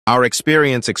Our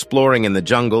experience exploring in the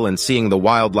jungle and seeing the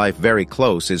wildlife very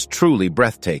close is truly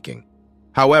breathtaking.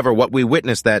 However, what we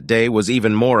witnessed that day was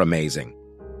even more amazing.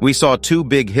 We saw two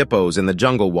big hippos in the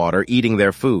jungle water eating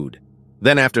their food.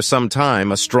 Then after some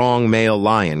time, a strong male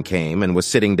lion came and was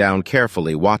sitting down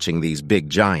carefully watching these big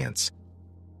giants.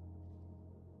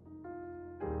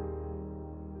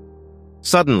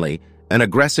 Suddenly, an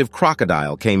aggressive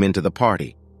crocodile came into the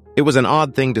party. It was an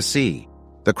odd thing to see.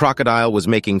 The crocodile was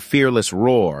making fearless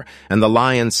roar, and the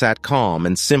lion sat calm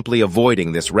and simply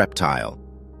avoiding this reptile.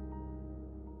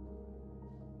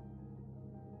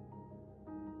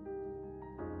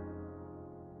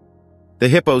 The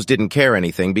hippos didn't care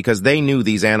anything because they knew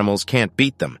these animals can't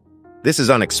beat them. This is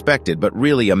unexpected but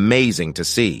really amazing to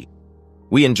see.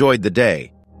 We enjoyed the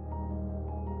day.